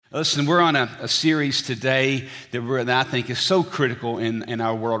Listen, we're on a series today that I think is so critical in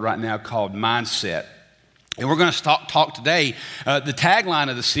our world right now called Mindset. And we're going to talk today. The tagline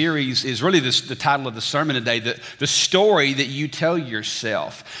of the series is really the title of the sermon today, the story that you tell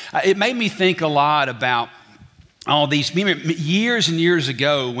yourself. It made me think a lot about all these years and years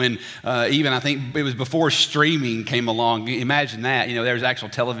ago when even I think it was before streaming came along. Imagine that, there was actual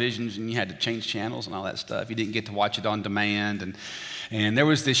televisions and you had to change channels and all that stuff. You didn't get to watch it on demand. And there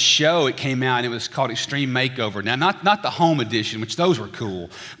was this show, it came out, and it was called Extreme Makeover. Now, not the home edition, which those were cool,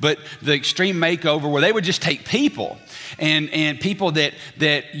 but the Extreme Makeover where they would just take people and people that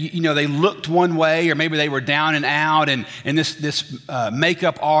they looked one way or maybe they were down and out, and this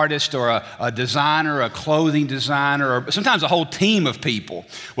makeup artist or a designer, a clothing designer, or sometimes a whole team of people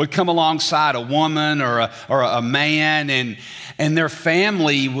would come alongside a woman or a man, and their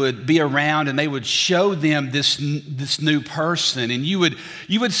family would be around and they would show them this new person. And you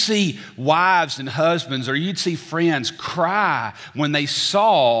would see wives and husbands, or you'd see friends cry when they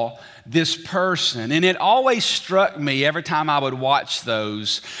saw this person. And it always struck me every time I would watch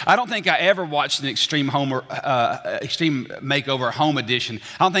those. I don't think I ever watched an Extreme Makeover Home Edition.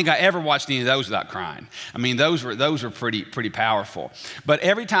 I don't think I ever watched any of those without crying. I mean, those were pretty powerful. But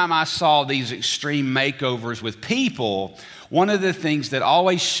every time I saw these extreme makeovers with people, one of the things that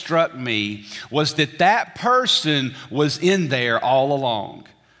always struck me was that person was in there all along.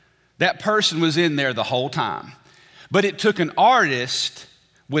 That person was in there the whole time. But it took an artist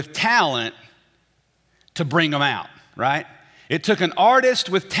with talent to bring them out, right? It took an artist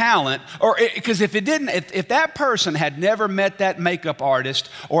with talent, because if that person had never met that makeup artist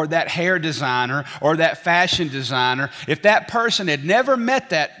or that hair designer or that fashion designer, if that person had never met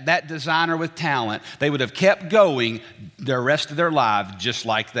that designer with talent, they would have kept going the rest of their lives just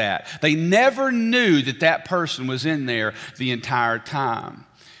like that. They never knew that person was in there the entire time.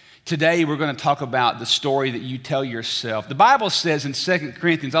 Today, we're going to talk about the story that you tell yourself. The Bible says in 2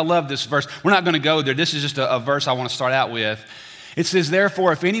 Corinthians, I love this verse. We're not going to go there. This is just a verse I want to start out with. It says,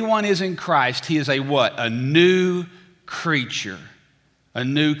 therefore, if anyone is in Christ, he is a what? A new creature. A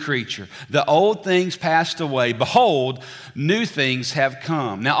new creature. The old things passed away. Behold, new things have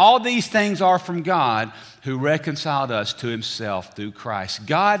come. Now, all these things are from God, who reconciled us to himself through Christ.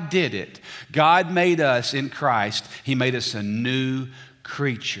 God did it. God made us in Christ. He made us a new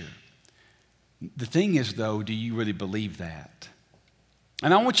creature. The thing is, though, do you really believe that?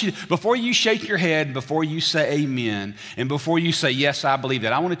 And I want you, before you shake your head, before you say amen, and before you say, yes, I believe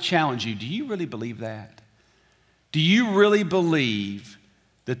that, I want to challenge you. Do you really believe that? Do you really believe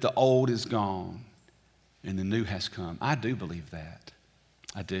that the old is gone and the new has come? I do believe that.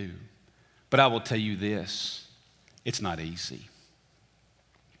 I do. But I will tell you this, it's not easy.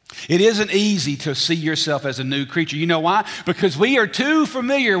 It isn't easy to see yourself as a new creature. You know why? Because we are too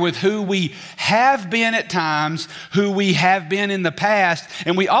familiar with who we have been at times, who we have been in the past,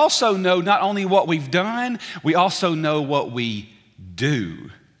 and we also know not only what we've done, we also know what we do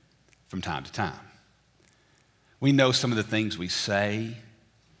from time to time. We know some of the things we say.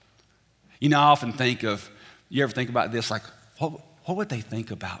 I often think of, you ever think about this, like, what would they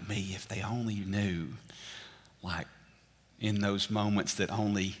think about me if they only knew, like, in those moments that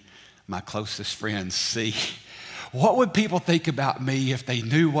only my closest friends see? What would people think about me if they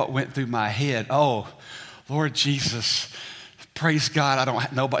knew what went through my head? Oh, Lord Jesus, praise God, I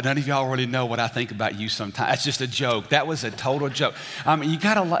don't know, but none of y'all really know what I think about you sometimes. That's just a joke. That was a total joke. I mean, you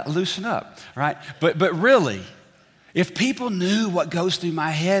got to loosen up, right? But really, if people knew what goes through my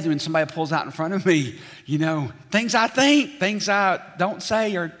head when somebody pulls out in front of me, things I think, things I don't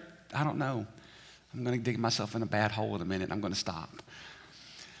say, or I don't know. I'm going to dig myself in a bad hole in a minute. I'm going to stop.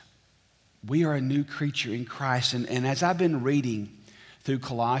 We are a new creature in Christ. And as I've been reading through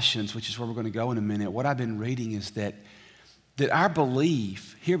Colossians, which is where we're going to go in a minute, what I've been reading is that our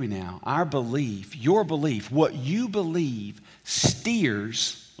belief, hear me now, our belief, your belief, what you believe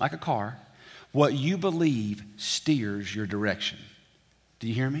steers, like a car, what you believe steers your direction. Do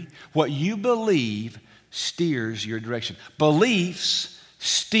you hear me? What you believe steers your direction. Beliefs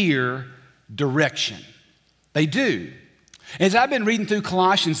steer direction. They do. As I've been reading through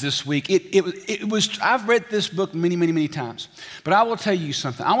Colossians this week, I've read this book many times, but I will tell you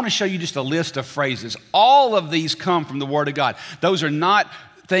something. I want to show you just a list of phrases. All of these come from the Word of God. Those are not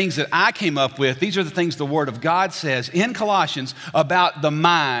things that I came up with. These are the things the Word of God says in Colossians about the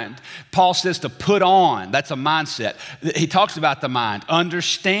mind. Paul says to put on. That's a mindset. He talks about the mind.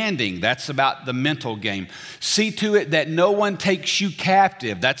 Understanding. That's about the mental game. See to it that no one takes you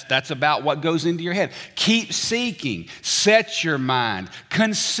captive. That's about what goes into your head. Keep seeking. Set your mind.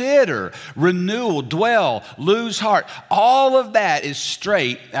 Consider. Renewal. Dwell. Lose heart. All of that is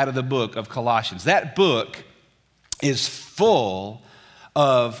straight out of the book of Colossians. That book is full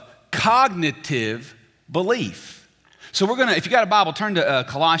of cognitive belief. So we're going to, if you got a Bible, turn to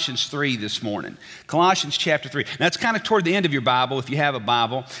Colossians 3 this morning. Colossians chapter 3. Now, that's kind of toward the end of your Bible. If you have a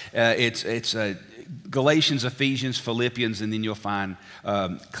Bible, it's Galatians, Ephesians, Philippians, and then you'll find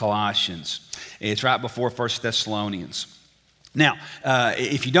Colossians. It's right before 1 Thessalonians. Now,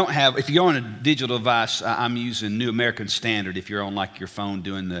 if you go on a digital device, I'm using New American Standard. If you're on like your phone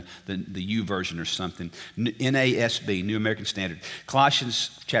doing the U version or something, NASB, New American Standard.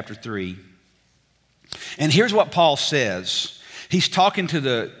 Colossians chapter 3. And here's what Paul says. He's talking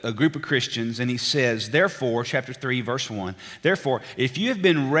to a group of Christians, and he says, therefore, chapter 3, verse 1, therefore, if you have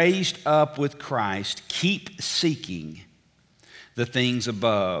been raised up with Christ, keep seeking the things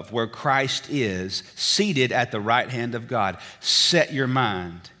above, where Christ is, seated at the right hand of God. Set your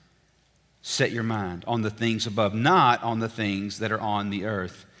mind on the things above, not on the things that are on the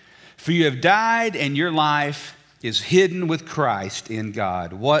earth. For you have died, and your life is hidden with Christ in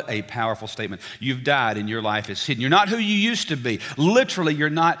God. What a powerful statement. You've died and your life is hidden. You're not who you used to be. Literally,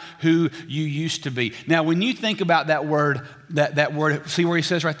 you're not who you used to be. Now, when you think about that word, that word, see where he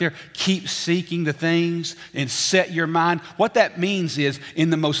says right there, keep seeking the things and set your mind. What that means is,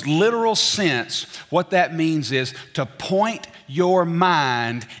 in the most literal sense, what that means is to point your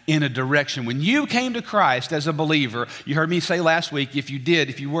mind in a direction. When you came to Christ as a believer, you heard me say last week, if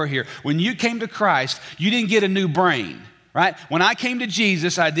you were here, when you came to Christ, you didn't get a new brain, right? When I came to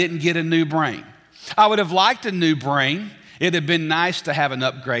Jesus, I didn't get a new brain. I would have liked a new brain. It'd have been nice to have an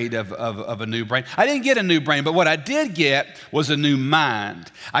upgrade of a new brain. I didn't get a new brain, but what I did get was a new mind.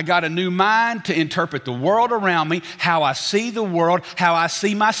 I got a new mind to interpret the world around me, how I see the world, how I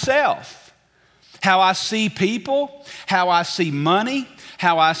see myself. How I see people, how I see money,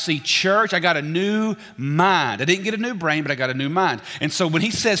 how I see church. I got a new mind. I didn't get a new brain, but I got a new mind. And so when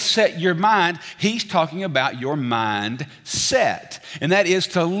he says set your mind, he's talking about your mind set. And that is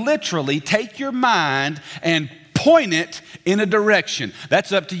to literally take your mind and point it in a direction.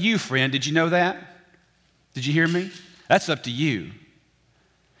 That's up to you, friend. Did you know that? Did you hear me? That's up to you.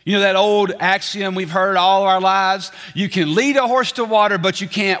 You know that old axiom we've heard all our lives? You can lead a horse to water, but you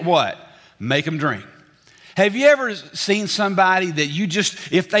can't what? Make them drink. Have you ever seen somebody that you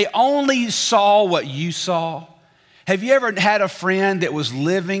just, if they only saw what you saw? Have you ever had a friend that was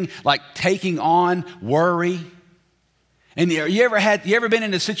living, like taking on worry? And you ever been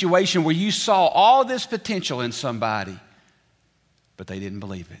in a situation where you saw all this potential in somebody, but they didn't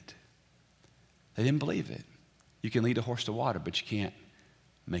believe it? They didn't believe it. You can lead a horse to water, but you can't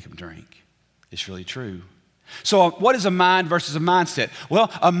make them drink. It's really true. So what is a mind versus a mindset?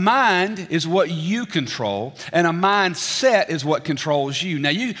 Well, a mind is what you control, and a mindset is what controls you. Now,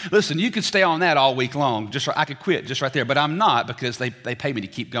 you could stay on that all week long. I could quit just right there, but I'm not, because they pay me to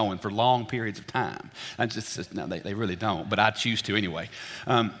keep going for long periods of time. No, they really don't, but I choose to anyway.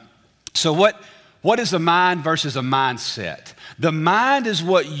 So what is a mind versus a mindset? The mind is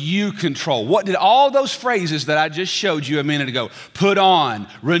what you control. What did all those phrases that I just showed you a minute ago, put on,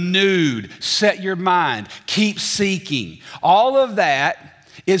 renewed, set your mind, keep seeking, all of that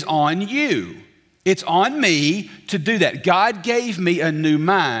is on you. It's on me to do that. God gave me a new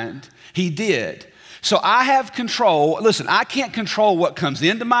mind. He did. So I have control. Listen, I can't control what comes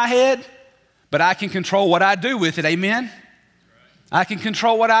into my head, but I can control what I do with it. Amen? I can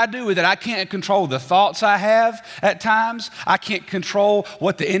control what I do with it. I can't control the thoughts I have at times. I can't control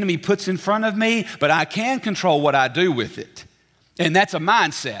what the enemy puts in front of me, but I can control what I do with it. And that's a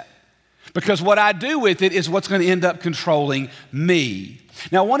mindset, because what I do with it is what's going to end up controlling me.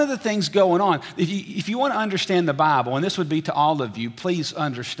 Now, one of the things going on, if you want to understand the Bible, and this would be to all of you, please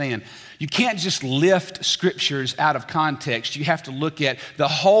understand, you can't just lift scriptures out of context. You have to look at the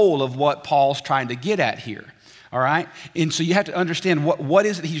whole of what Paul's trying to get at here. All right? And so you have to understand what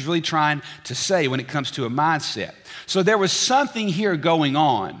is it he's really trying to say when it comes to a mindset. So there was something here going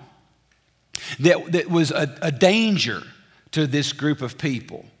on that was a danger to this group of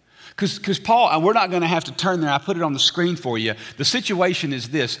people. Because Paul, we're not going to have to turn there. I put it on the screen for you. The situation is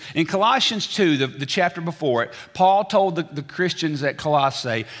this. In Colossians 2, the chapter before it, Paul told the Christians at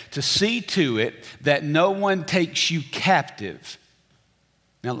Colossae to see to it that no one takes you captive.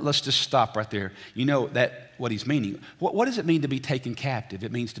 Now, let's just stop right there. You know that what he's meaning. What does it mean to be taken captive?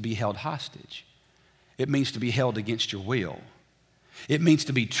 It means to be held hostage. It means to be held against your will. It means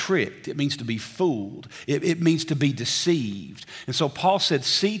to be tricked. It means to be fooled. It means to be deceived. And so Paul said,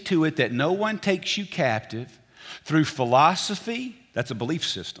 see to it that no one takes you captive through philosophy, that's a belief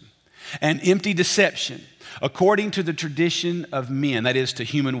system, and empty deception, according to the tradition of men, that is, to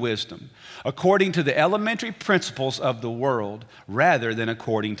human wisdom, according to the elementary principles of the world, rather than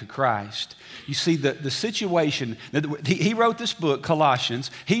according to Christ. You see, the situation, he wrote this book,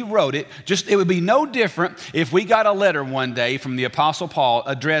 Colossians. He wrote it, it would be no different if we got a letter one day from the Apostle Paul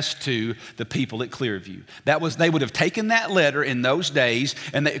addressed to the people at Clearview. They would have taken that letter in those days,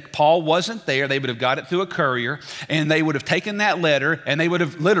 and Paul wasn't there. They would have got it through a courier, and they would have taken that letter, and they would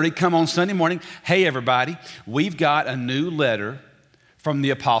have literally come on Sunday morning, hey, everybody, we've got a new letter from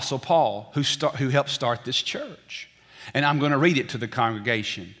the Apostle Paul, who helped start this church. And I'm going to read it to the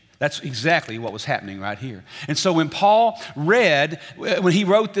congregation. That's exactly what was happening right here. And so when Paul when he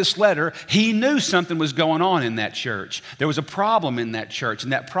wrote this letter, he knew something was going on in that church. There was a problem in that church,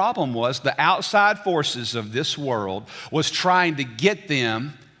 and that problem was the outside forces of this world was trying to get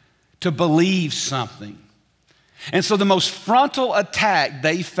them to believe something. And so the most frontal attack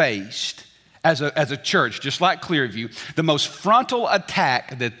they faced as a church, just like Clearview, the most frontal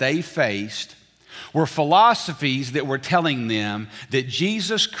attack that they faced were philosophies that were telling them that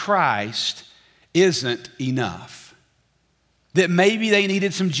Jesus Christ isn't enough. That maybe they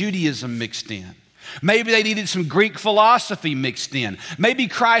needed some Judaism mixed in. Maybe they needed some Greek philosophy mixed in. Maybe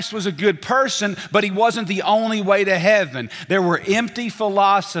Christ was a good person, but he wasn't the only way to heaven. There were empty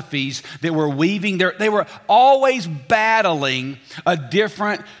philosophies that were weaving. They were always battling a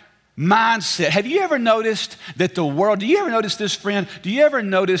different mindset. Have you ever noticed that do you ever notice this, friend? Do you ever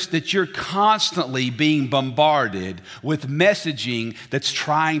notice that you're constantly being bombarded with messaging that's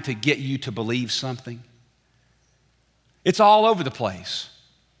trying to get you to believe something? It's all over the place.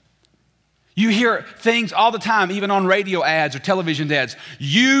 You hear things all the time, even on radio ads or television ads.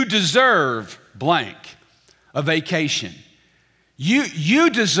 You deserve blank, a vacation. You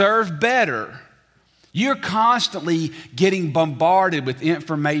deserve better. You're constantly getting bombarded with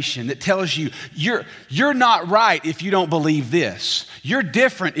information that tells you you're not right if you don't believe this. You're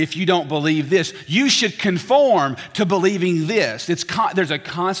different if you don't believe this. You should conform to believing this. There's a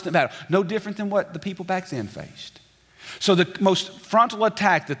constant battle, no different than what the people back then faced. So the most frontal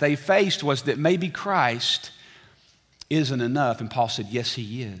attack that they faced was that maybe Christ isn't enough. And Paul said, yes,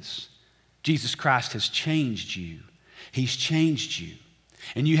 he is. Jesus Christ has changed you. He's changed you.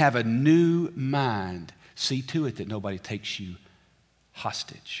 And you have a new mind. See to it that nobody takes you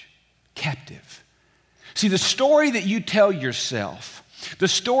hostage, captive. See, the story that you tell yourself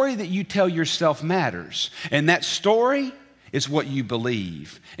matters. And that story is what you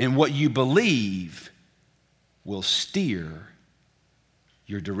believe. And what you believe will steer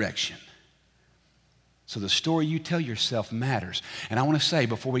your direction. So the story you tell yourself matters. And I want to say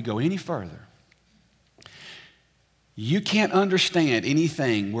before we go any further, you can't understand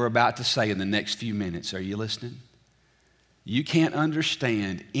anything we're about to say in the next few minutes. Are you listening? You can't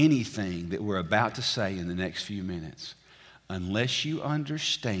understand anything that we're about to say in the next few minutes unless you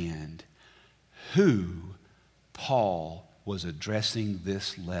understand who Paul was addressing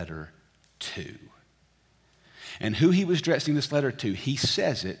this letter to. And who he was addressing this letter to, he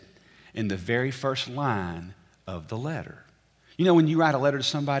says it in the very first line of the letter. You know, when you write a letter to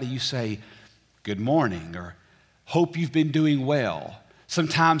somebody, you say, good morning, or hope you've been doing well.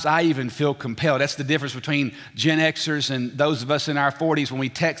 Sometimes I even feel compelled. That's the difference between Gen Xers and those of us in our 40s when we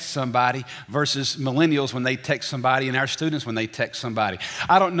text somebody versus millennials when they text somebody and our students when they text somebody.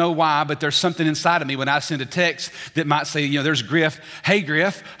 I don't know why, but there's something inside of me when I send a text that might say, there's Griff. Hey,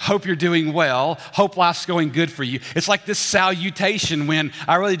 Griff, hope you're doing well. Hope life's going good for you. It's like this salutation when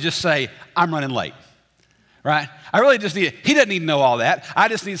I really just say, I'm running late, right? He doesn't need to know all that. I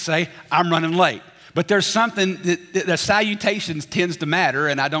just need to say, I'm running late. But there's something that the salutations tends to matter,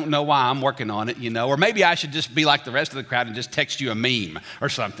 and I don't know why. I'm working on it, Or maybe I should just be like the rest of the crowd and just text you a meme or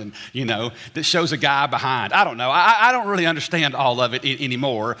something, that shows a guy behind. I don't know. I don't really understand all of it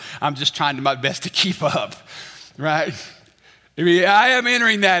anymore. I'm just trying to my best to keep up, right? I am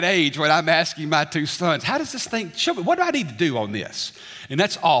entering that age when I'm asking my two sons, how does this thing, show me, what do I need to do on this? And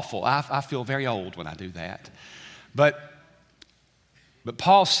that's awful. I feel very old when I do that. But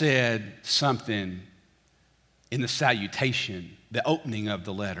Paul said something in the salutation, the opening of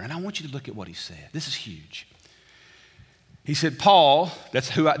the letter. And I want you to look at what he said. This is huge. He said, Paul, that's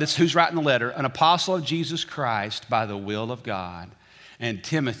who's writing the letter, an apostle of Jesus Christ by the will of God, and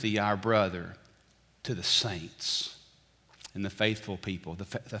Timothy, our brother, to the saints. and the faithful people,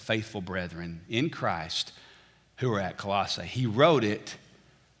 the faithful brethren in Christ who are at Colossae. He wrote it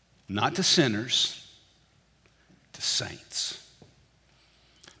not to sinners, to saints.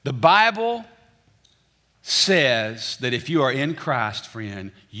 The Bible says that if you are in Christ,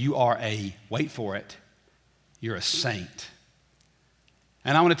 friend, you are wait for it, you're a saint.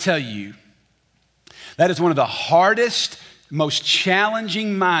 And I want to tell you, that is one of the hardest, most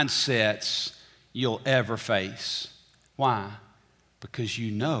challenging mindsets you'll ever face. Why? Because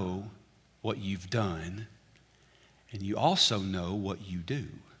you know what you've done, and you also know what you do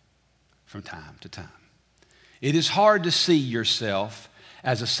from time to time. It is hard to see yourself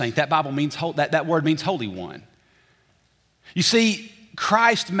as a saint. That word means Holy One. You see,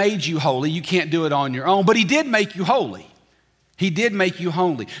 Christ made you holy. You can't do it on your own, but He did make you holy. He did make you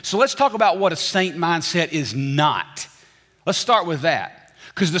holy. So let's talk about what a saint mindset is not. Let's start with that,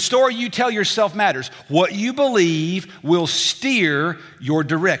 because the story you tell yourself matters. What you believe will steer your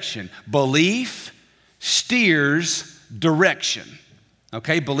direction. Belief steers direction.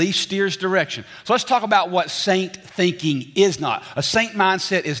 Okay, belief steers direction. So let's talk about what saint thinking is not. A saint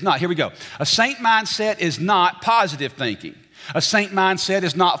mindset is not. Here we go. A saint mindset is not positive thinking. A saint mindset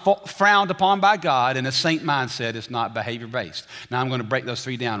is not frowned upon by God, and a saint mindset is not behavior-based. Now, I'm going to break those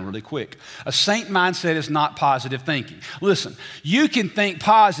three down really quick. A saint mindset is not positive thinking. Listen, you can think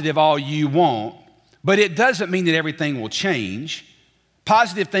positive all you want, but it doesn't mean that everything will change.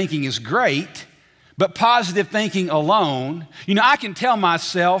 Positive thinking is great, but positive thinking alone, I can tell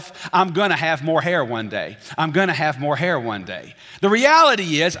myself I'm going to have more hair one day. I'm going to have more hair one day. The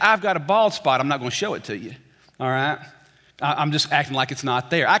reality is I've got a bald spot. I'm not going to show it to you, all right? I'm just acting like it's not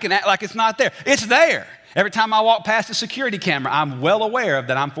there. I can act like it's not there. It's there. Every time I walk past a security camera, I'm well aware of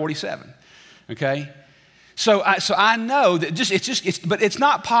that I'm 47, okay? So I know that but it's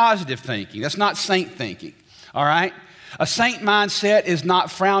not positive thinking. That's not saint thinking, all right? A saint mindset is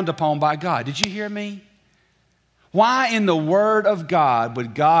not frowned upon by God. Did you hear me? Why in the Word of God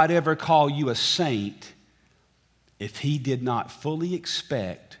would God ever call you a saint if He did not fully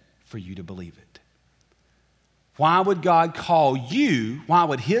expect for you to believe it? Why would God call you? Why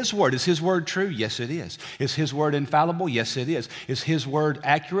would His Word? Is His Word true? Yes, it is. Is His Word infallible? Yes, it is. Is His Word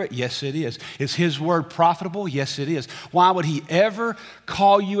accurate? Yes, it is. Is His Word profitable? Yes, it is. Why would He ever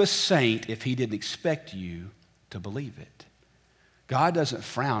call you a saint if He didn't expect you to believe it? God doesn't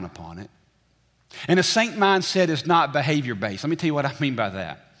frown upon it. And a saint mindset is not behavior-based. Let me tell you what I mean by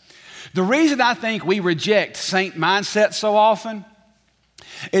that. The reason I think we reject saint mindset so often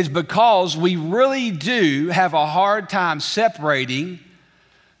is because we really do have a hard time separating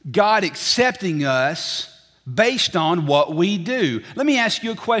God accepting us based on what we do. Let me ask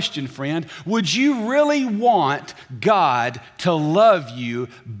you a question, friend. Would you really want God to love you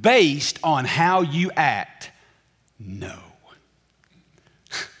based on how you act? No.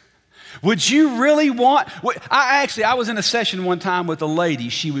 Would you really want? I was in a session one time with a lady.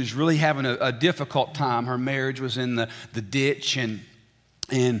 She was really having a difficult time. Her marriage was in the ditch, and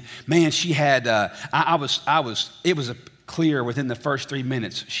man, she had. It was clear within the first 3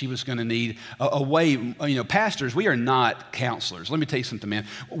 minutes she was going to need a way. Pastors, we are not counselors. Let me tell you something, man.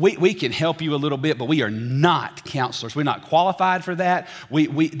 We can help you a little bit, but we are not counselors. We're not qualified for that.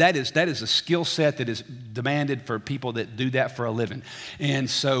 That is a skill set that is demanded for people that do that for a living. And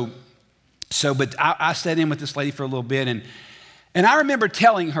but I sat in with this lady for a little bit, and I remember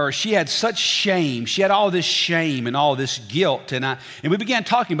telling her she had such shame. She had all this shame and all this guilt, and we began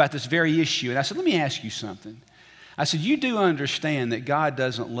talking about this very issue. And I said, let me ask you something. I said, you do understand that God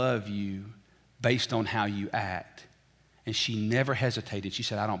doesn't love you based on how you act. And she never hesitated. She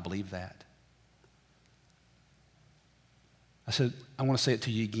said, I don't believe that. I said, I want to say it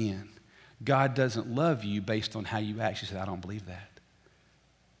to you again. God doesn't love you based on how you act. She said, I don't believe that.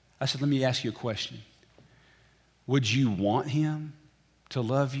 I said, let me ask you a question. Would you want Him to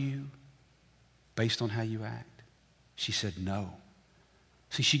love you based on how you act? She said, no.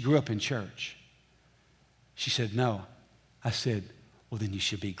 See, she grew up in church. She said, no. I said, well, then you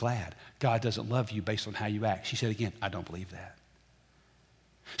should be glad. God doesn't love you based on how you act. She said again, I don't believe that.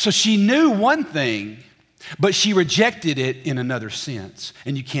 So she knew one thing, but she rejected it in another sense.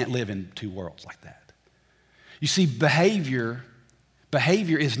 And you can't live in two worlds like that. You see, behavior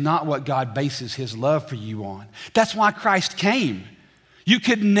is not what God bases His love for you on. That's why Christ came. You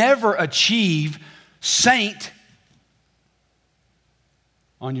could never achieve saint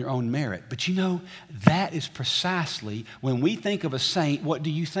on your own merit. But that is precisely when we think of a saint, what do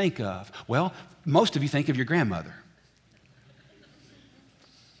you think of? Well, most of you think of your grandmother.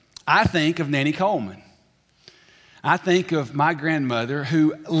 I think of Nanny Coleman. I think of my grandmother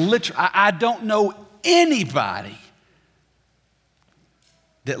who literally, I don't know anybody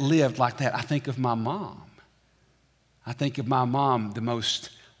that lived like that, I think of my mom. I think of my mom, the most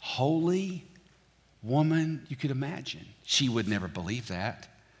holy woman you could imagine. She would never believe that.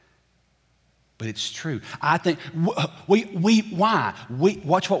 But it's true. I think why?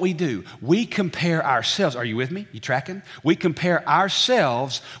 Watch what we do. We compare ourselves. Are you with me? You tracking? We compare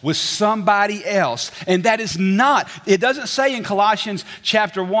ourselves with somebody else. And that is not, it doesn't say in Colossians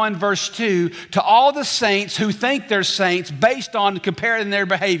chapter 1, verse 2, to all the saints who think they're saints based on comparing their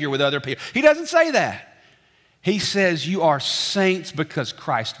behavior with other people. He doesn't say that. He says you are saints because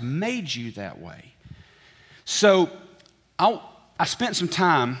Christ made you that way. So I spent some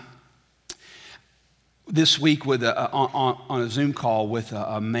time this week with on a Zoom call with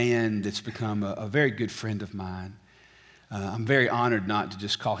a man that's become a very good friend of mine. I'm very honored not to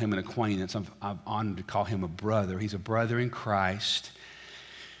just call him an acquaintance. I'm honored to call him a brother. He's a brother in Christ.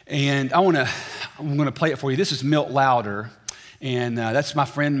 And I'm going to play it for you. This is Milt Louder, and that's my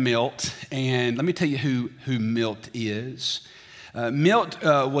friend Milt. And let me tell you who Milt is. Milt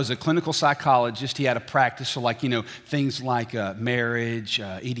was a clinical psychologist. He had a practice, so things like marriage,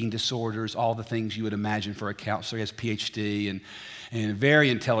 eating disorders, all the things you would imagine for a counselor. He has a PhD and a very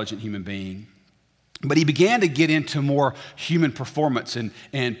intelligent human being. But he began to get into more human performance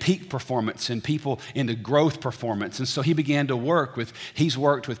and peak performance and people into growth performance. And so he began to he's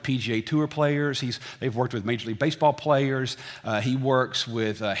worked with PGA Tour players. They've worked with Major League Baseball players. He works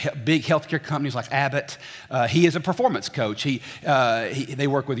with big healthcare companies like Abbott. He is a performance coach. They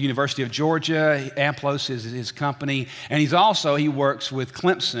work with the University of Georgia. Amplos is his company. And he works with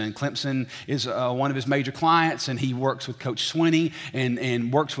Clemson. Clemson is one of his major clients, and he works with Coach Swinney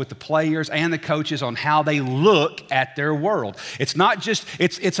and works with the players and the coaches on how they look at their world. It's not just,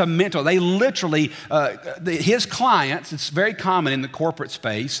 it's a mental, they literally, his clients, it's very common in the corporate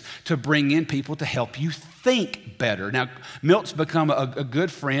space to bring in people to help you think better. Now, Milt's become a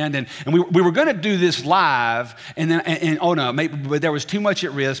good friend, and we were going to do this live, but there was too much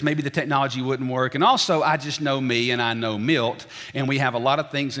at risk. Maybe the technology wouldn't work. And also, I just know me, and I know Milt, and we have a lot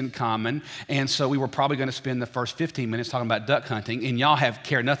of things in common. And so we were probably going to spend the first 15 minutes talking about duck hunting, and y'all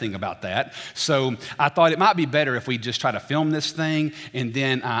care nothing about that. So I thought it might be better if we just try to film this thing, and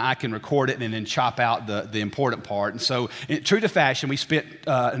then I can record it and then chop out the important part. And so, true to fashion, we spent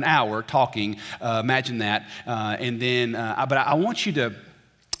an hour talking. Imagine that. But I want you to,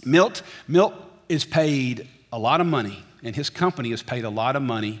 Milt is paid a lot of money, and his company has paid a lot of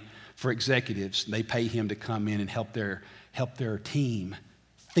money for executives. They pay him to come in and help their team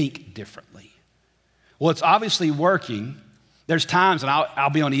think differently. Well, it's obviously working. There's times, and I'll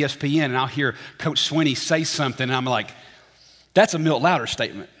be on ESPN, and I'll hear Coach Swinney say something, and I'm like, that's a Milt Louder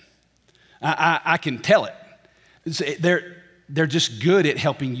statement. I can tell it. They're just good at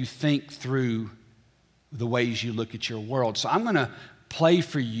helping you think through the ways you look at your world. So I'm going to play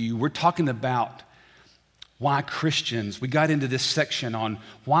for you. We're talking about why Christians, we got into this section on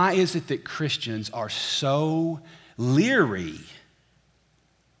why is it that Christians are so leery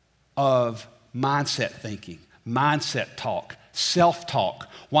of mindset thinking, mindset talk, self-talk.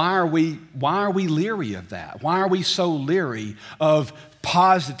 Why are we leery of that? Why are we so leery of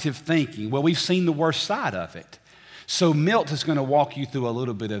positive thinking? Well, we've seen the worst side of it. So Milt is going to walk you through a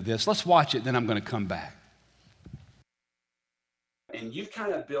little bit of this. Let's watch it, then I'm going to come back. And you've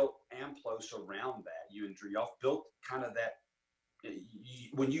kind of built Amplos around that. You and Drew, y'all built kind of that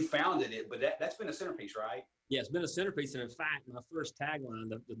when you founded it, but that's been a centerpiece, right? Yeah, it's been a centerpiece. And in fact, my first tagline,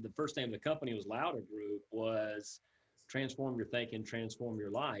 the first name of the company was Louder Group, was transform your thinking, transform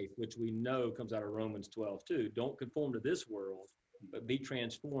your life, which we know comes out of Romans 12:2. Don't conform to this world, but be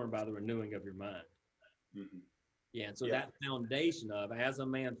transformed by the renewing of your mind. Mm-hmm. Yeah, and so that foundation of, as a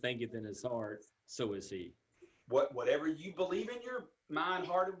man thinketh in his heart, so is he. Whatever you believe in your mind,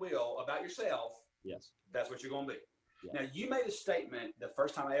 heart, and will about yourself, yes, that's what you're going to be. Yeah. Now, you made a statement the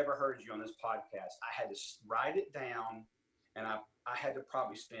first time I ever heard you on this podcast. I had to write it down, and I had to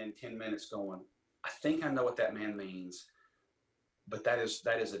probably spend 10 minutes going, I think I know what that man means, but that is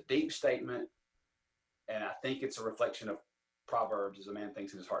a deep statement, and I think it's a reflection of Proverbs, as a man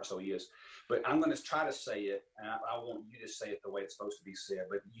thinks in his heart, so he is. But I'm going to try to say it, and I want you to say it the way it's supposed to be said,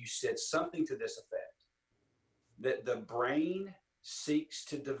 but you said something to this effect, that the brain seeks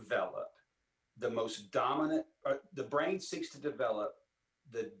to develop the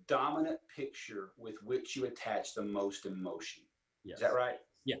dominant picture with which you attach the most emotion. Yes. Is that right?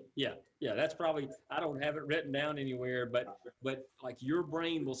 Yeah. That's probably, I don't have it written down anywhere, but like your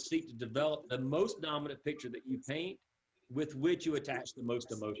brain will seek to develop the most dominant picture that you paint with which you attach the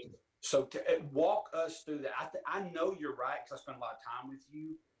most emotion. So to walk us through that, I know you're right because I spent a lot of time with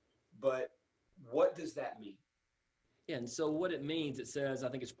you, but what does that mean? Yeah, and so what it means, it says, I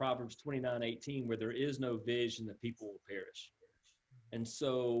think it's Proverbs 29:18, where there is no vision, the people will perish. And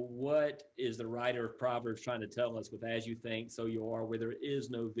so what is the writer of Proverbs trying to tell us with as you think, so you are, where there is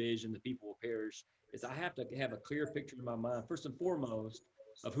no vision, the people will perish, is I have to have a clear picture in my mind, first and foremost,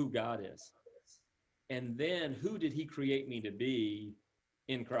 of who God is. And then who did he create me to be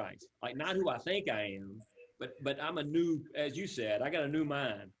in Christ? Like not who I think I am, but I'm a new, as you said, I got a new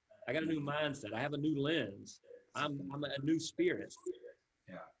mind. I got a new mindset. I have a new lens. I'm a new spirit.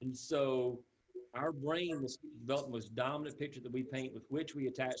 Yeah. And so our brain was developed the most dominant picture that we paint with which we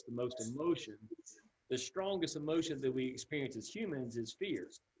attach the most emotion. The strongest emotion that we experience as humans is fear.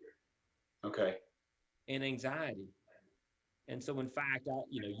 Okay. And anxiety. And so in fact,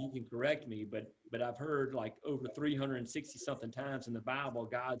 you can correct me, but I've heard like over 360 something times in the Bible,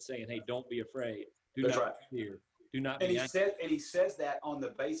 God saying, hey, don't be afraid. Do That's not right. fear. Do not And be he he says that on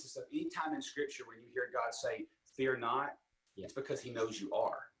the basis of any time in Scripture where you hear God say, "Fear not," it's because He knows you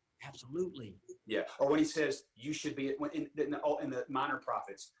are. Absolutely. Yeah. Or when He says you should be in the minor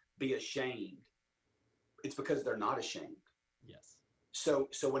prophets, be ashamed, it's because they're not ashamed. Yes. So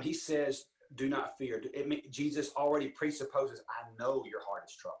when He says, "Do not fear," Jesus already presupposes, "I know your heart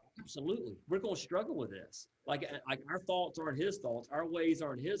is troubled." Absolutely. We're going to struggle with this. Like our thoughts aren't his thoughts. Our ways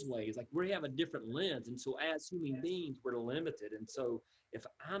aren't his ways. Like we have a different lens. And so as human beings, we're limited. And so if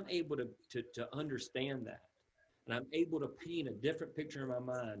I'm able to understand that, and I'm able to paint a different picture in my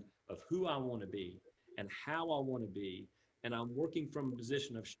mind of who I want to be and how I want to be, and I'm working from a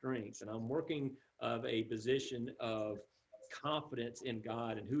position of strength, and I'm working of a position of confidence in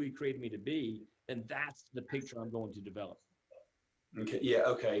God and who he created me to be, then that's the picture I'm going to develop. Okay. Yeah.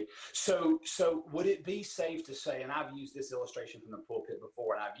 Okay. So would it be safe to say, and I've used this illustration from the pulpit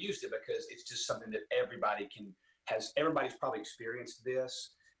before, and I've used it because it's just something that everybody's probably experienced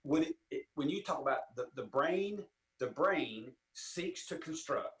this. When you talk about the brain seeks to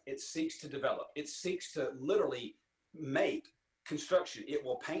construct, it seeks to develop, it seeks to literally make construction. It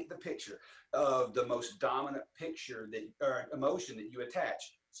will paint the picture of the most dominant picture or emotion that you attach.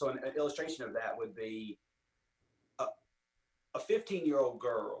 So an illustration of that would be a 15-year-old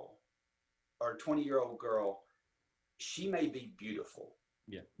girl or a 20-year-old girl. She may be beautiful.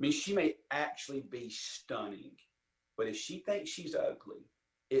 Yeah. I mean, she may actually be stunning, but if she thinks she's ugly,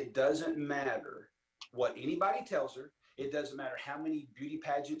 it doesn't matter what anybody tells her. It doesn't matter how many beauty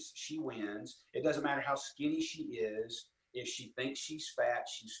pageants she wins. It doesn't matter how skinny she is. If she thinks she's fat,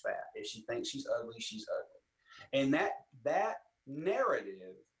 she's fat. If she thinks she's ugly, she's ugly. And that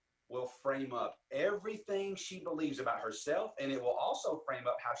narrative will frame up everything she believes about herself, and it will also frame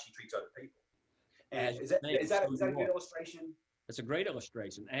up how she treats other people. And is that a good illustration? It's a great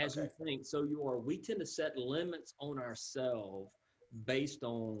illustration. As you think, so you are. We tend to set limits on ourselves based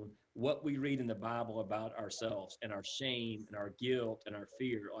on what we read in the Bible about ourselves and our shame and our guilt and our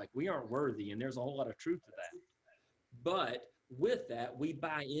fear. Like we aren't worthy, and there's a whole lot of truth to that. But with that, we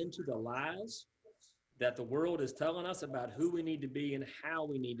buy into the lies that the world is telling us about who we need to be and how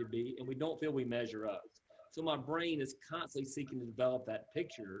we need to be, and we don't feel we measure up. So my brain is constantly seeking to develop that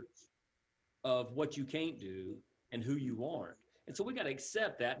picture of what you can't do and who you aren't. And so we got to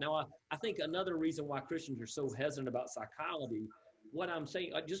accept that. Now, I think another reason why Christians are so hesitant about psychology, what I'm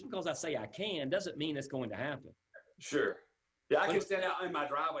saying, just because I say I can, doesn't mean it's going to happen. Sure. Yeah, I can stand out in my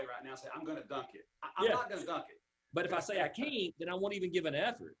driveway right now and say, I'm going to dunk it. I'm not going to dunk it. But if I say I can't, then I won't even give an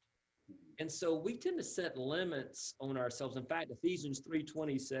effort. And so we tend to set limits on ourselves. In fact, Ephesians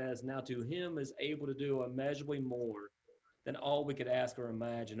 3:20 says, now to him is able to do immeasurably more than all we could ask or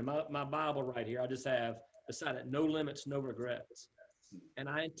imagine. And my Bible right here, I just have beside it, no limits, no regrets. And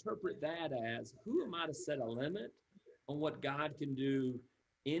I interpret that as, who am I to set a limit on what God can do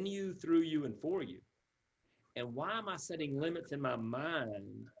in you, through you, and for you? And why am I setting limits in my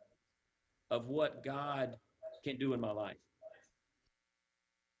mind of what God can do in my life?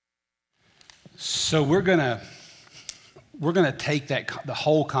 So we're gonna take the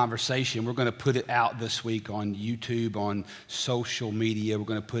whole conversation. We're gonna put it out this week on YouTube, on social media. We're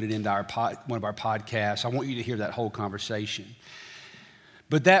gonna put it into one of our podcasts. I want you to hear that whole conversation.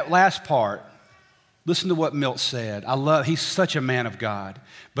 But that last part, listen to what Milt said. He's such a man of God.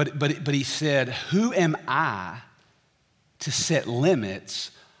 But he said, who am I to set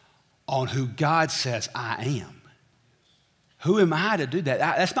limits on who God says I am? Who am I to do that?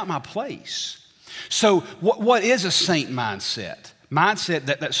 That's not my place. So what is a saint mindset? Mindset,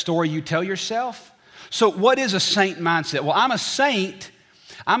 that story you tell yourself? So what is a saint mindset? Well, I'm a saint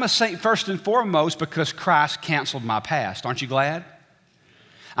first and foremost because Christ canceled my past. Aren't you glad?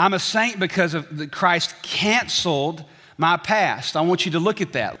 I'm a saint because Christ canceled my past. I want you to look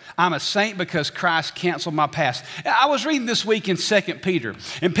at that. I'm a saint because Christ canceled my past. I was reading this week in 2 Peter,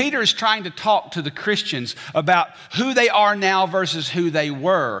 and Peter is trying to talk to the Christians about who they are now versus who they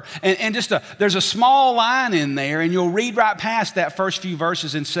were. And there's a small line in there, and you'll read right past that first few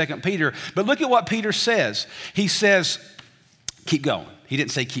verses in 2 Peter. But look at what Peter says. He says, keep going. He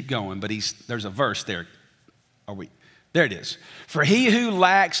didn't say keep going, but there's a verse there. There it is. For he who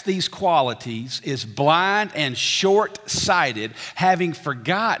lacks these qualities is blind and short-sighted, having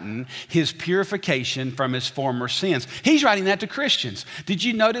forgotten his purification from his former sins. He's writing that to Christians. Did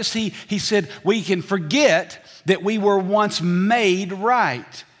you notice he said we can forget that we were once made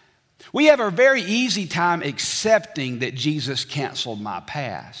right? We have a very easy time accepting that Jesus canceled my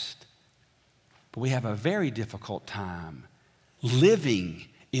past, but we have a very difficult time living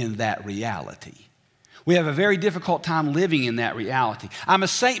in that reality. We have a very difficult time living in that reality. I'm a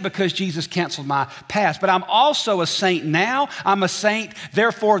saint because Jesus canceled my past, but I'm also a saint now. I'm a saint,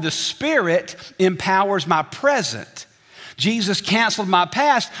 therefore the Spirit empowers my present. Jesus canceled my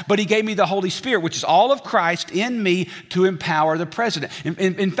past, but he gave me the Holy Spirit, which is all of Christ in me to empower the present.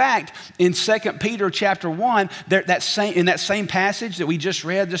 In fact, in 2 Peter chapter 1, in that same passage that we just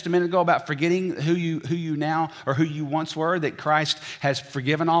read just a minute ago about forgetting who you now or who you once were, that Christ has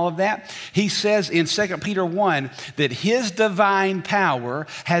forgiven all of that, he says in 2 Peter 1 that his divine power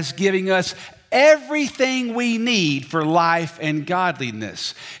has given us everything we need for life and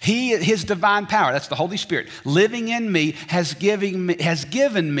godliness. His divine power, that's the Holy Spirit, living in me, has given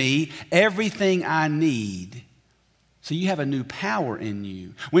me everything I need. So you have a new power in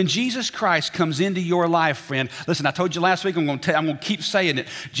you. When Jesus Christ comes into your life, friend, listen, I told you last week, I'm going to keep saying it.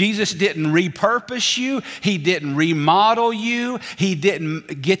 Jesus didn't repurpose you. He didn't remodel you. He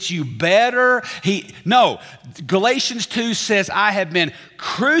didn't get you better. No, Galatians 2 says, I have been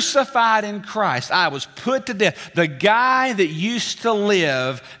crucified in Christ. I was put to death. The guy that used to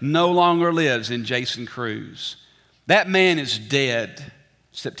live no longer lives in Jason Cruz. That man is dead.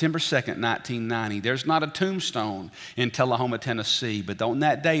 September 2nd, 1990. There's not a tombstone in Tullahoma, Tennessee, but on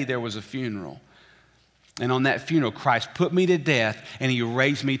that day there was a funeral. And on that funeral, Christ put me to death and he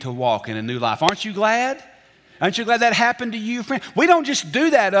raised me to walk in a new life. Aren't you glad? Aren't you glad that happened to you, friend? We don't just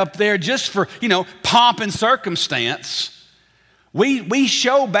do that up there just for, pomp and circumstance. We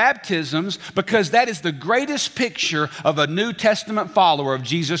show baptisms because that is the greatest picture of a New Testament follower of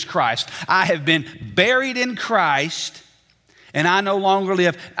Jesus Christ. I have been buried in Christ, and I no longer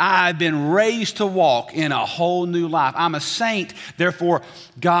live. I've been raised to walk in a whole new life. I'm a saint, therefore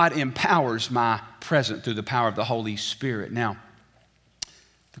God empowers my present through the power of the Holy Spirit. Now,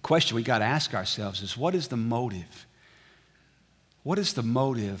 the question we got to ask ourselves is, what is the motive? What is the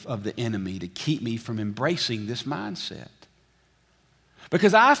motive of the enemy to keep me from embracing this mindset?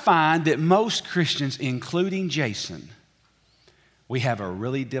 Because I find that most Christians, including Jason, we have a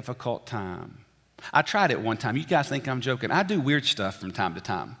really difficult time. I tried it one time. You guys think I'm joking. I do weird stuff from time to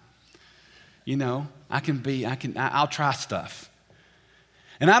time. I'll try stuff.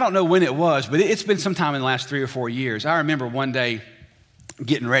 And I don't know when it was, but it's been sometime in the last 3 or 4 years. I remember one day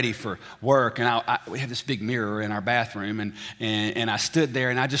getting ready for work, and we had this big mirror in our bathroom, and I stood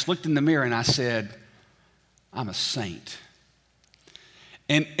there, and I just looked in the mirror, and I said, I'm a saint.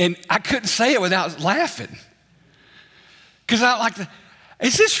 And I couldn't say it without laughing. Because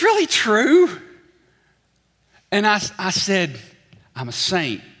is this really true? And I said, I'm a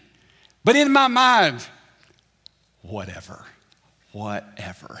saint. But in my mind, whatever,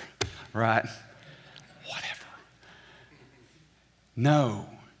 right? Whatever. No.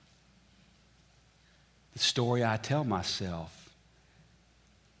 The story I tell myself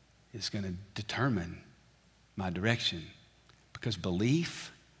is going to determine my direction, because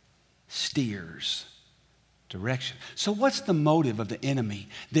belief steers direction. So what's the motive of the enemy?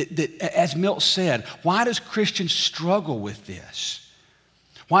 That as Milt said, why does Christians struggle with this?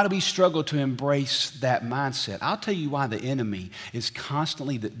 Why do we struggle to embrace that mindset? I'll tell you why the enemy is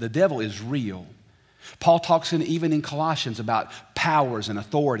constantly, the devil is real. Paul talks even in Colossians about powers and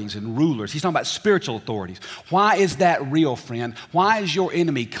authorities and rulers. He's talking about spiritual authorities. Why is that real, friend? Why is your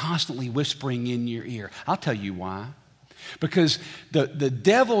enemy constantly whispering in your ear? I'll tell you why. Because the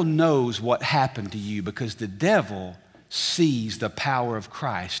devil knows what happened to you, because the devil sees the power of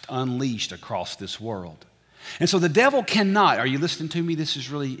Christ unleashed across this world. And so the devil cannot, are you listening to me? This is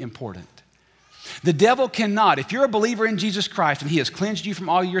really important. The devil cannot, if you're a believer in Jesus Christ and he has cleansed you from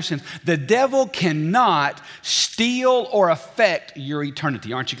all your sins, the devil cannot steal or affect your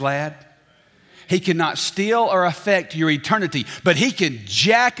eternity. Aren't you glad? He cannot steal or affect your eternity, but he can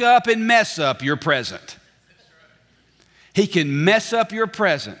jack up and mess up your present. He can mess up your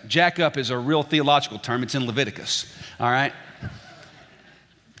present. Jack up is a real theological term. It's in Leviticus, all right?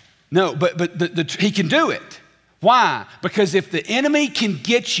 No, but he can do it. Why? Because if the enemy can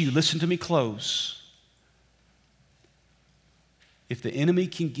get you, listen to me close. If the enemy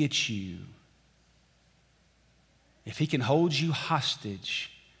can get you, if he can hold you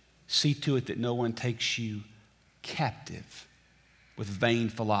hostage, see to it that no one takes you captive with vain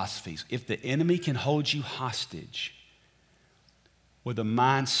philosophies. If the enemy can hold you hostage with a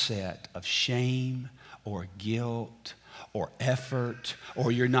mindset of shame or guilt or effort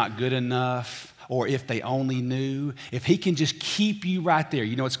or you're not good enough or if they only knew, if he can just keep you right there,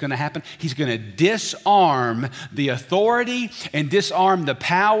 you know what's going to happen? He's going to disarm the authority and disarm the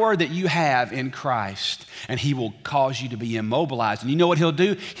power that you have in Christ, and he will cause you to be immobilized. And you know what he'll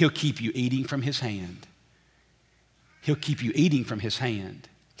do? He'll keep you eating from his hand. He'll keep you eating from his hand.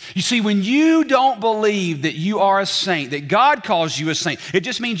 You see, when you don't believe that you are a saint, that God calls you a saint, it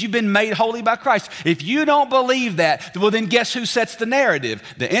just means you've been made holy by Christ. If you don't believe that, well, then guess who sets the narrative?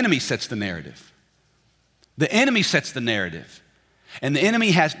 The enemy sets the narrative. The enemy sets the narrative. And the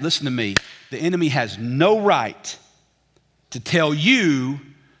enemy has, listen to me, the enemy has no right to tell you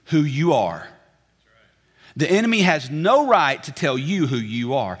who you are. The enemy has no right to tell you who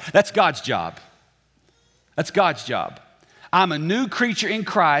you are. That's God's job. That's God's job. I'm a new creature in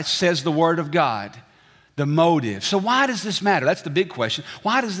Christ, says the Word of God. The motive. So why does this matter? That's the big question.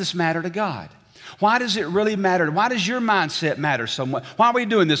 Why does this matter to God? Why does it really matter? Why does your mindset matter so much? Why are we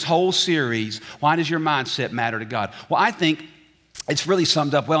doing this whole series? Why does your mindset matter to God? Well, I think it's really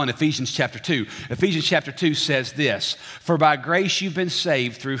summed up well in Ephesians chapter 2. Ephesians chapter 2 says this, "For by grace you've been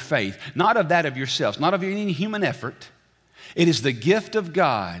saved through faith, not of that of yourselves, not of any human effort. It is the gift of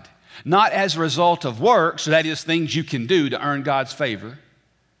God, not as a result of works," so that is things you can do to earn God's favor.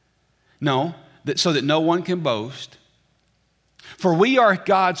 No, so that no one can boast. "For we are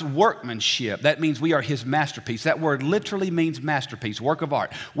God's workmanship." That means we are his masterpiece. That word literally means masterpiece, work of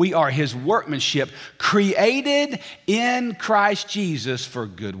art. We are his workmanship, created in Christ Jesus for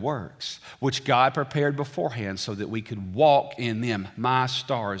good works, which God prepared beforehand so that we could walk in them. My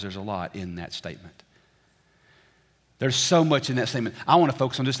stars, there's a lot in that statement. There's so much in that statement. I want to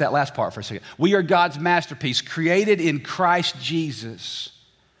focus on just that last part for a second. We are God's masterpiece, created in Christ Jesus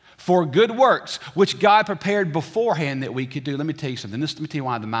for good works, which God prepared beforehand that we could do. Let me tell you something. Let me tell you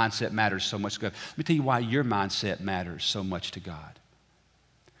why the mindset matters so much to God. Let me tell you why your mindset matters so much to God.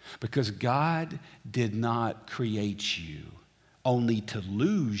 Because God did not create you only to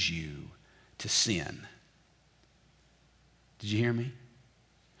lose you to sin. Did you hear me?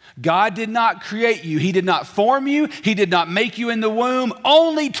 God did not create you. He did not form you. He did not make you in the womb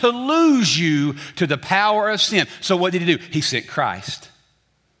only to lose you to the power of sin. So what did he do? He sent Christ.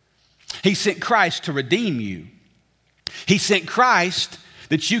 He sent Christ to redeem you. He sent Christ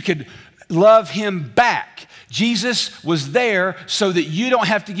that you could love him back. Jesus was there so that you don't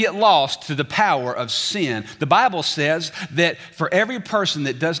have to get lost to the power of sin. The Bible says that for every person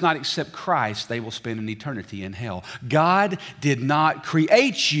that does not accept Christ, they will spend an eternity in hell. God did not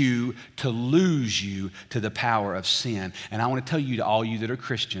create you to lose you to the power of sin. And I want to tell you, to all you that are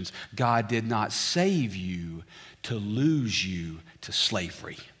Christians, God did not save you to lose you to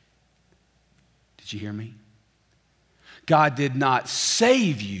slavery. Did you hear me? God did not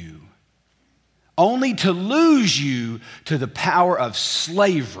save you only to lose you to the power of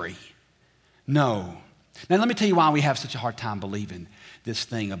slavery. No. Now let me tell you why we have such a hard time believing this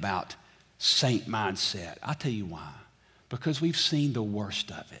thing about saint mindset. I'll tell you why. Because we've seen the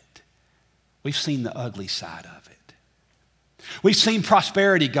worst of it. We've seen the ugly side of it. We've seen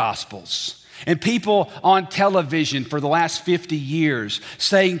prosperity gospels and people on television for the last 50 years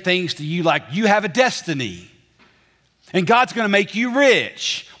saying things to you like, you have a destiny and God's going to make you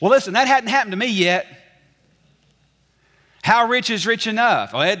rich. Well, listen, that hadn't happened to me yet. How rich is rich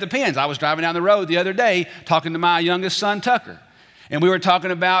enough? Well, it depends. I was driving down the road the other day talking to my youngest son, Tucker, and we were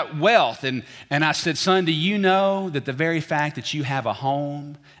talking about wealth. And I said, son, do you know that the very fact that you have a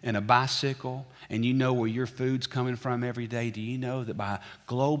home and a bicycle and you know where your food's coming from every day, do you know that by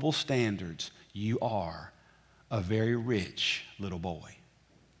global standards, you are a very rich little boy?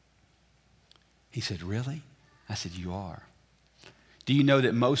 He said, really? I said, you are. Do you know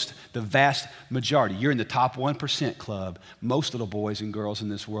that the vast majority, you're in the top 1% club, most little boys and girls in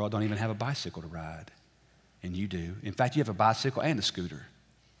this world don't even have a bicycle to ride. And you do. In fact, you have a bicycle and a scooter.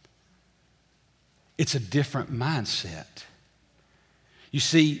 It's a different mindset. You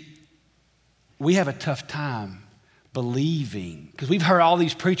see, we have a tough time believing, because we've heard all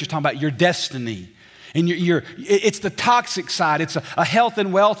these preachers talking about your destiny And it's the toxic side. It's a health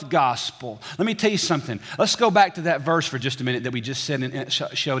and wealth gospel. Let me tell you something. Let's go back to that verse for just a minute that we just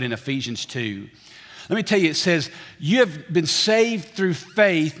showed in Ephesians 2. Let me tell you, it says, you have been saved through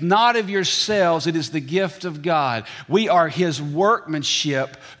faith, not of yourselves. It is the gift of God. We are His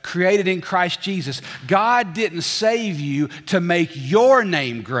workmanship created in Christ Jesus. God didn't save you to make your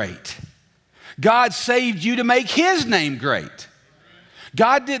name great. God saved you to make His name great.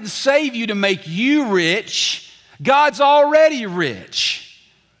 God didn't save you to make you rich. God's already rich.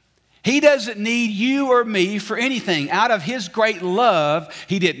 He doesn't need you or me for anything. Out of His great love,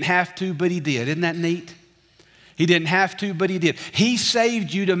 He didn't have to, but He did. Isn't that neat? He didn't have to, but He did. He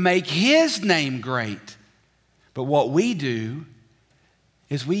saved you to make His name great. But what we do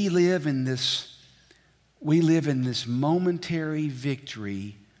is we live in this momentary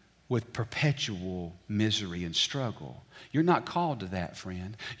victory with perpetual misery and struggle. You're not called to that,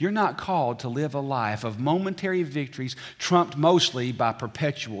 friend. You're not called to live a life of momentary victories trumped mostly by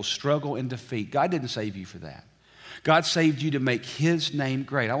perpetual struggle and defeat. God didn't save you for that. God saved you to make His name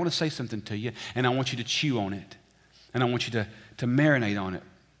great. I want to say something to you, and I want you to chew on it, and I want you to marinate on it.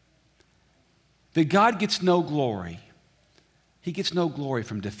 That God gets no glory. He gets no glory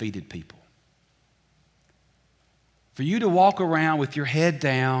from defeated people. For you to walk around with your head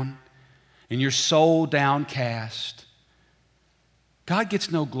down and your soul downcast, God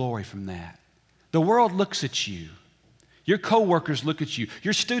gets no glory from that. The world looks at you. Your coworkers look at you.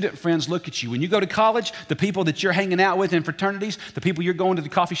 Your student friends look at you. When you go to college, the people that you're hanging out with in fraternities, the people you're going to the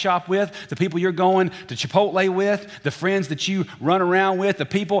coffee shop with, the people you're going to Chipotle with, the friends that you run around with, the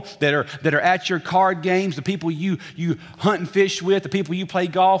people that are at your card games, the people you hunt and fish with, the people you play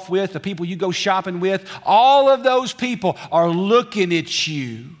golf with, the people you go shopping with, all of those people are looking at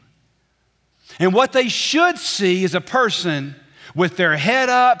you. And what they should see is a person with their head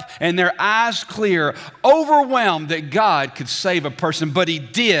up and their eyes clear, overwhelmed that God could save a person, but He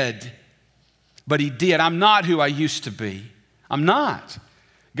did. But He did. I'm not who I used to be. I'm not.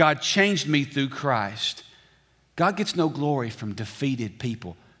 God changed me through Christ. God gets no glory from defeated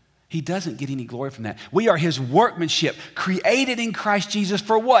people. He doesn't get any glory from that. We are His workmanship, created in Christ Jesus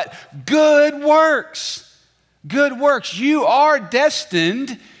for what? Good works. Good works. You are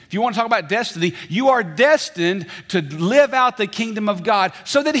destined. If you want to talk about destiny, you are destined to live out the kingdom of God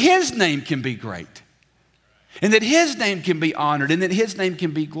so that His name can be great and that His name can be honored and that His name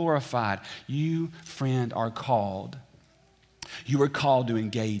can be glorified. You, friend, are called. You are called to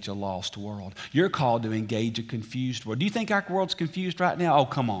engage a lost world. You're called to engage a confused world. Do you think our world's confused right now? Oh,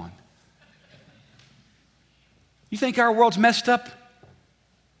 come on. You think our world's messed up?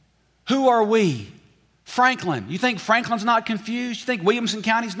 Who are we? Franklin. You think Franklin's not confused? You think Williamson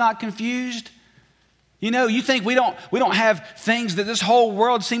County's not confused? You know, you think we don't have things that this whole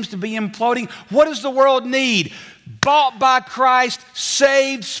world seems to be imploding? What does the world need? Bought by Christ,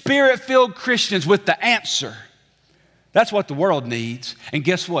 saved, Spirit-filled Christians with the answer. That's what the world needs. And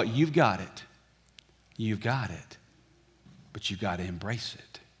guess what? You've got it. You've got it. But you've got to embrace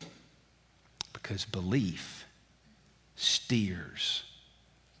it. Because belief steers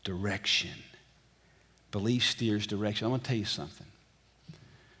direction. Belief steers direction. I want to tell you something.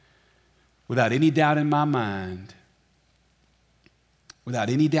 Without any doubt in my mind,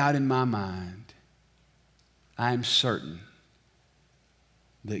 I am certain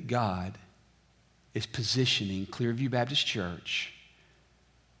that God is positioning Clearview Baptist Church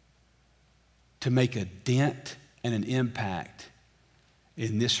to make a dent and an impact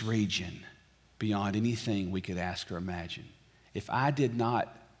in this region beyond anything we could ask or imagine. If I did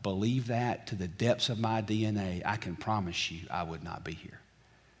not believe that to the depths of my DNA, I can promise you I would not be here.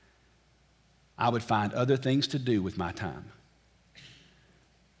 I would find other things to do with my time.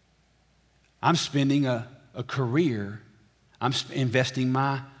 I'm spending a career, I'm investing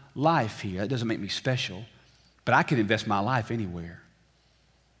my life here. That doesn't make me special, but I can invest my life anywhere.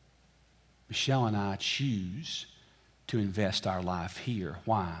 Michelle and I choose to invest our life here.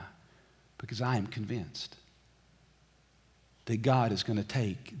 Why? Because I am convinced that God is going to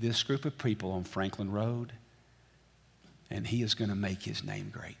take this group of people on Franklin Road and He is going to make His name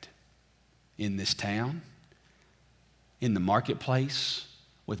great in this town, in the marketplace,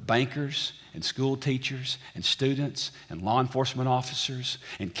 with bankers and school teachers and students and law enforcement officers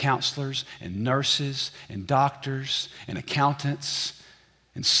and counselors and nurses and doctors and accountants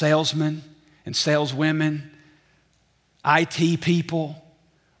and salesmen and saleswomen, IT people,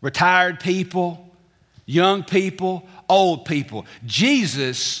 retired people, young people, old people.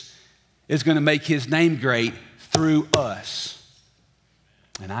 Jesus is going to make His name great through us.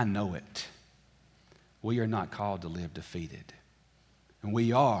 And I know it. We are not called to live defeated. And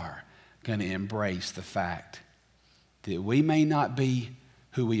we are going to embrace the fact that we may not be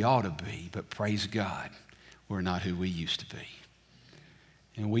who we ought to be, but praise God, we're not who we used to be.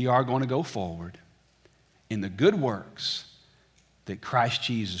 And we are going to go forward in the good works that Christ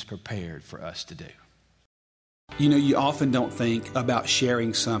Jesus prepared for us to do. You know, you often don't think about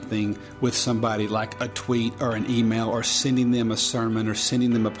sharing something with somebody like a tweet or an email or sending them a sermon or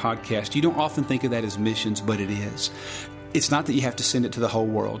sending them a podcast. You don't often think of that as missions, but it is. It's not that you have to send it to the whole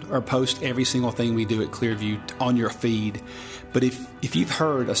world or post every single thing we do at Clearview on your feed. But if you've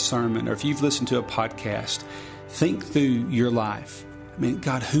heard a sermon or if you've listened to a podcast, think through your life. I mean,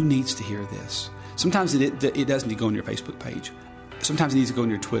 God, who needs to hear this? Sometimes it doesn't need to go on your Facebook page. Sometimes it needs to go on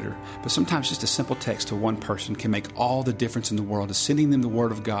your Twitter. But sometimes just a simple text to one person can make all the difference in the world. Is sending them the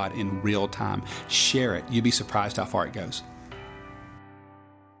Word of God in real time. Share it. You'd be surprised how far it goes.